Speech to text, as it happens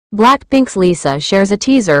BLACKPINK's Lisa shares a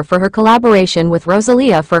teaser for her collaboration with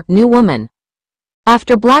Rosalía for New Woman.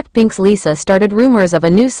 After BLACKPINK's Lisa started rumors of a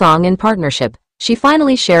new song in partnership, she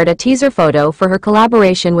finally shared a teaser photo for her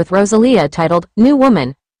collaboration with Rosalía titled New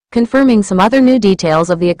Woman, confirming some other new details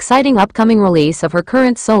of the exciting upcoming release of her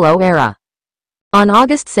current solo era. On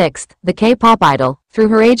August 6, the K-pop idol, through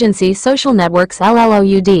her agency Social Networks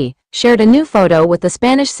LLOUD, shared a new photo with the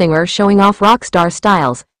Spanish singer showing off rockstar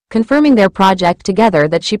styles, confirming their project together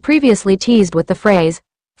that she previously teased with the phrase,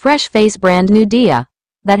 "Fresh Face Brand New Día,"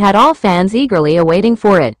 that had all fans eagerly awaiting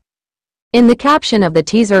for it. In the caption of the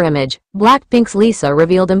teaser image, BLACKPINK's Lisa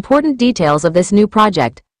revealed important details of this new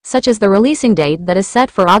project, such as the releasing date that is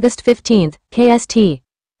set for August 15, KST,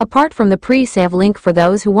 apart from the pre-save link for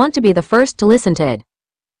those who want to be the first to listen to it.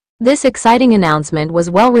 This exciting announcement was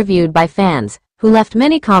well reviewed by fans, who left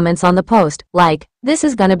many comments on the post, like, "This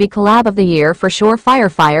is gonna be collab of the year for sure, fire,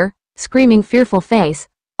 screaming fearful face,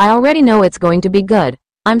 I already know it's going to be good,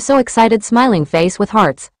 I'm so excited, smiling face with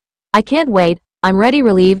hearts, I can't wait, I'm ready,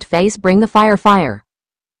 relieved face, bring the fire.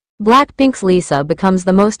 BLACKPINK's Lisa becomes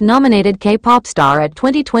the most nominated K-pop star at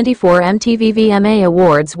 2024 MTV VMA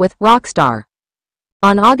Awards with Rockstar.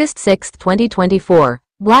 On August 6, 2024,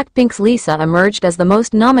 BLACKPINK's Lisa emerged as the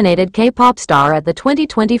most nominated K-pop star at the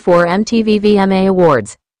 2024 MTV VMA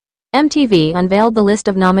Awards. MTV unveiled the list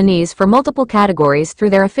of nominees for multiple categories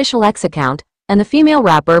through their official X account, and the female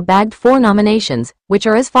rapper bagged 4 nominations, which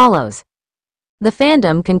are as follows. The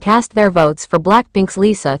fandom can cast their votes for BLACKPINK's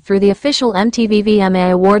Lisa through the official MTV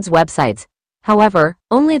VMA Awards websites. However,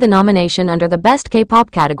 only the nomination under the Best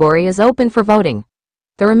K-pop category is open for voting.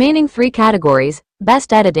 The remaining 3 categories,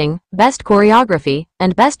 Best Editing, Best Choreography,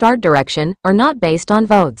 and Best Art Direction, are not based on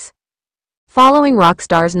votes. Following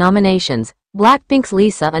Rockstar's nominations, BLACKPINK's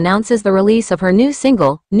Lisa announces the release of her new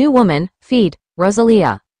single, New Woman, feat.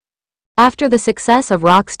 Rosalía. After the success of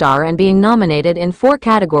Rockstar and being nominated in 4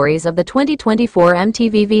 categories of the 2024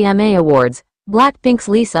 MTV VMA Awards, BLACKPINK's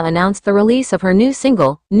Lisa announced the release of her new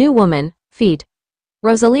single, New Woman, feat.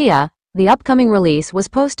 Rosalía. The upcoming release was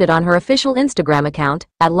posted on her official Instagram account,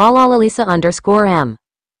 at @LaLaLisa_m.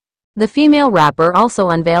 The female rapper also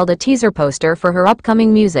unveiled a teaser poster for her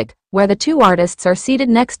upcoming music, where the 2 artists are seated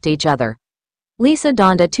next to each other. Lisa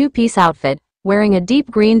donned a 2-piece outfit, wearing a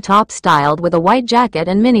deep green top styled with a white jacket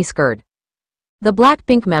and miniskirt. The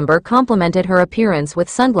BLACKPINK member complimented her appearance with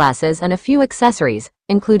sunglasses and a few accessories,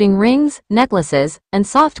 including rings, necklaces, and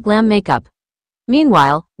soft glam makeup.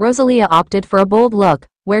 Meanwhile, Rosalía opted for a bold look,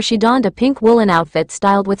 where she donned a pink woolen outfit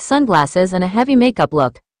styled with sunglasses and a heavy makeup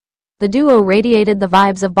look. The duo radiated the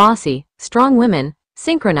vibes of bossy, strong women,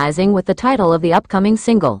 synchronizing with the title of the upcoming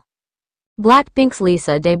single. BLACKPINK's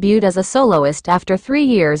Lisa debuted as a soloist after 3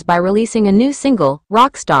 years by releasing a new single,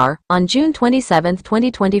 Rockstar, on June 27,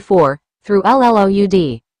 2024, through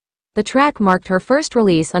LLOUD. The track marked her first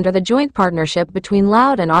release under the joint partnership between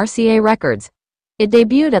LLOUD and RCA Records. It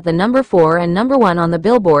debuted at the number 4 and number 1 on the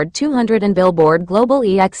Billboard 200 and Billboard Global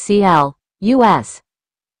EXCL, US.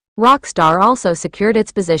 Rockstar also secured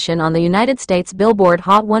its position on the United States Billboard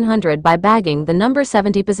Hot 100 by bagging the number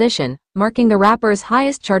 70 position, marking the rapper's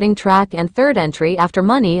highest charting track and 3rd entry after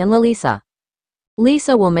Money and Lisa.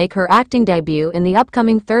 Lisa will make her acting debut in the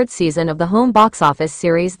upcoming 3rd season of the home box office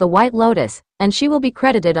series The White Lotus, and she will be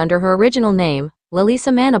credited under her original name,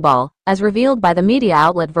 Lalisa Manibal, as revealed by the media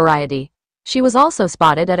outlet Variety. She was also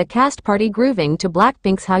spotted at a cast party grooving to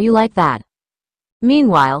BLACKPINK's How You Like That.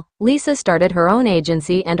 Meanwhile, Lisa started her own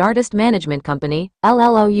agency and artist management company,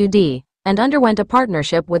 LLOUD, and underwent a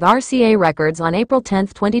partnership with RCA Records on April 10,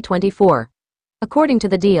 2024. According to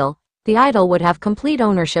the deal, the idol would have complete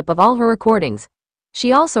ownership of all her recordings.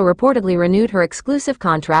 She also reportedly renewed her exclusive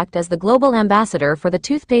contract as the global ambassador for the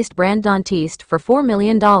toothpaste brand Teased for $4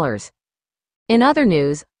 million. In other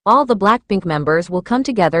news, all the BLACKPINK members will come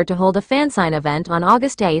together to hold a fansign event on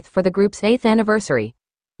August 8 for the group's 8th anniversary.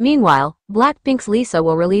 Meanwhile, BLACKPINK's Lisa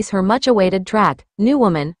will release her much-awaited track, New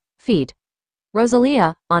Woman, feat.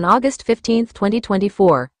 Rosalía, on August 15,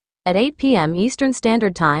 2024, at 8 p.m. Eastern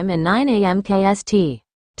Standard Time and 9 a.m. KST.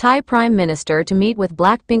 Thai Prime Minister to meet with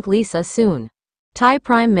BLACKPINK Lisa soon. Thai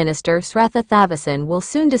Prime Minister Srettha Thavisin will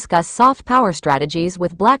soon discuss soft power strategies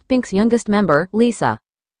with BLACKPINK's youngest member, Lisa.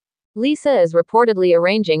 Lisa is reportedly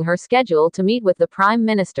arranging her schedule to meet with the Prime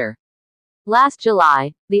Minister. Last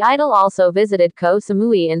July, the idol also visited Koh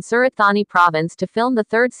Samui in Surat Thani province to film the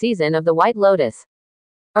 3rd season of The White Lotus.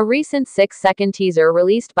 A recent 6-second teaser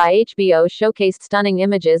released by HBO showcased stunning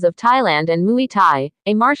images of Thailand and Muay Thai,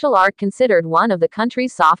 a martial art considered one of the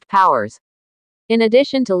country's soft powers. In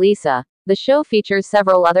addition to Lisa, the show features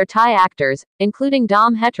several other Thai actors, including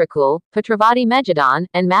Dom Hetrakul, Patravati Mejidan,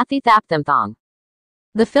 and Mathi Thapthimthong.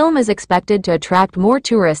 The film is expected to attract more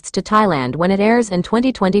tourists to Thailand when it airs in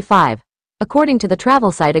 2025, according to the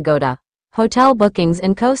travel site Agoda. Hotel bookings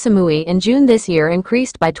in Koh Samui in June this year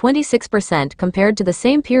increased by 26% compared to the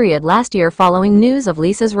same period last year following news of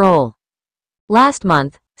Lisa's role. Last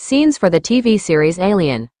month, scenes for the TV series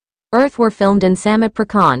Alien Earth were filmed in Samut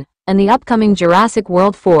Prakan, and the upcoming Jurassic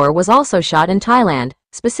World 4 was also shot in Thailand,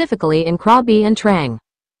 specifically in Krabi and Trang.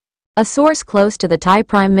 A source close to the Thai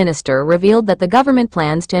Prime Minister revealed that the government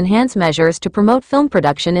plans to enhance measures to promote film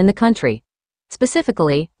production in the country.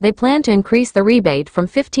 Specifically, they plan to increase the rebate from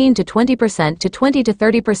 15 to 20% to 20 to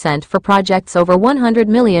 30% for projects over 100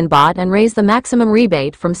 million baht and raise the maximum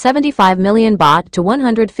rebate from 75 million baht to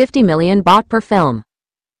 150 million baht per film.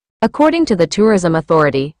 According to the Tourism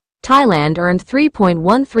Authority, Thailand earned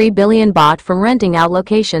 3.13 billion baht from renting out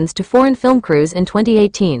locations to foreign film crews in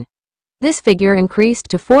 2018. This figure increased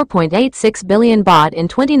to 4.86 billion baht in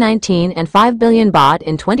 2019 and 5 billion baht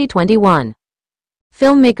in 2021.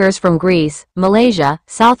 Filmmakers from Greece, Malaysia,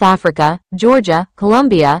 South Africa, Georgia,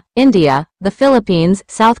 Colombia, India, the Philippines,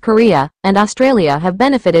 South Korea, and Australia have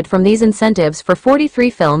benefited from these incentives for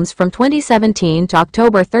 43 films from 2017 to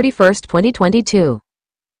October 31, 2022.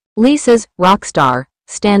 Lisa's Rockstar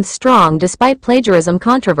stands strong despite plagiarism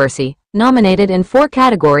controversy, nominated in 4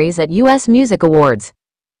 categories at U.S. Music Awards.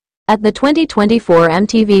 At the 2024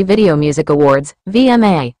 MTV Video Music Awards,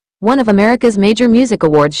 VMA, one of America's major music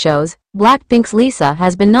awards shows, BLACKPINK's Lisa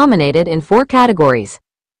has been nominated in 4 categories.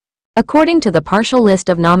 According to the partial list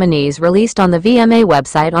of nominees released on the VMA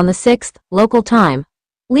website on the 6th, local time,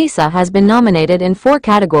 Lisa has been nominated in 4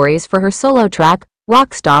 categories for her solo track,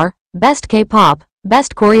 Rockstar, Best K-Pop,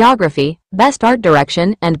 Best Choreography, Best Art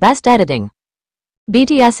Direction, and Best Editing.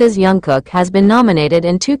 BTS's Jungkook has been nominated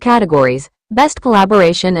in 2 categories, Best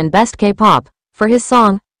Collaboration and Best K-Pop, for his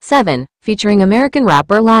song, 7, featuring American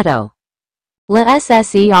rapper LLOUD.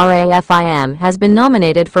 LSSERAFIM has been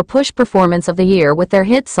nominated for Push Performance of the Year with their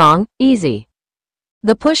hit song, Easy.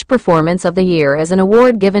 The Push Performance of the Year is an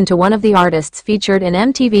award given to one of the artists featured in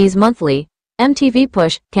MTV's monthly, MTV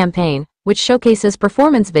Push, campaign, which showcases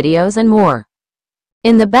performance videos and more.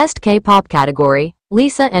 In the Best K-Pop category,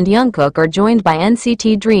 Lisa and Jungkook are joined by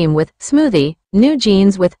NCT Dream with Smoothie, New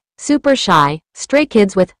Jeans with Super Shy, Stray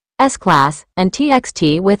Kids with S-Class, and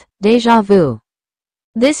TXT with Deja Vu.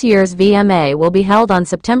 This year's VMA will be held on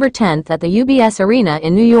September 10th at the UBS Arena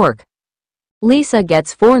in New York. Lisa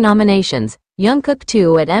gets 4 nominations, Jungkook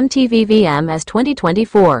 2 at MTV VMAs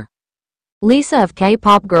 2024. Lisa of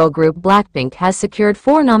K-pop girl group BLACKPINK has secured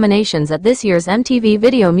 4 nominations at this year's MTV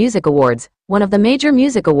Video Music Awards, one of the major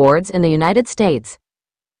music awards in the United States.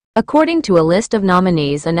 According to a list of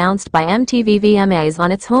nominees announced by MTV VMAs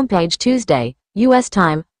on its homepage Tuesday, U.S.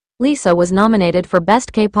 time, Lisa was nominated for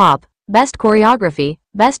Best K-Pop, Best Choreography,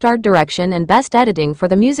 Best Art Direction and Best Editing for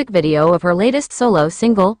the music video of her latest solo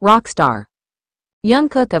single, Rockstar.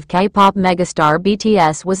 Jungkook of K-pop megastar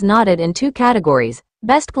BTS was nodded in 2 categories,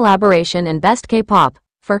 Best Collaboration and Best K-Pop,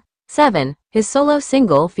 for 7, his solo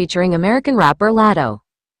single featuring American rapper LLOUD.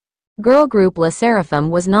 Girl group LE SSERAFIM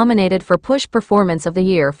was nominated for Push Performance of the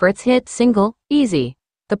Year for its hit single, Easy.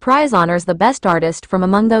 The prize honors the best artist from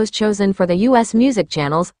among those chosen for the U.S. music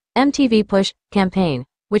channel's MTV Push campaign,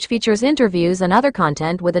 which features interviews and other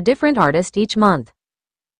content with a different artist each month.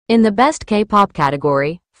 In the Best K-Pop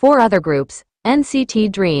category, 4 other groups,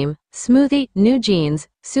 NCT Dream, Smoothie, New Jeans,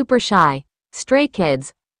 Super Shy, Stray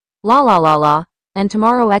Kids, La La La La, and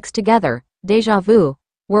Tomorrow X Together, Deja Vu,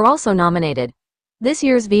 were also nominated. This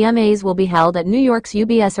year's VMAs will be held at New York's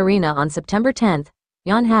UBS Arena on September 10th.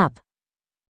 Yonhap.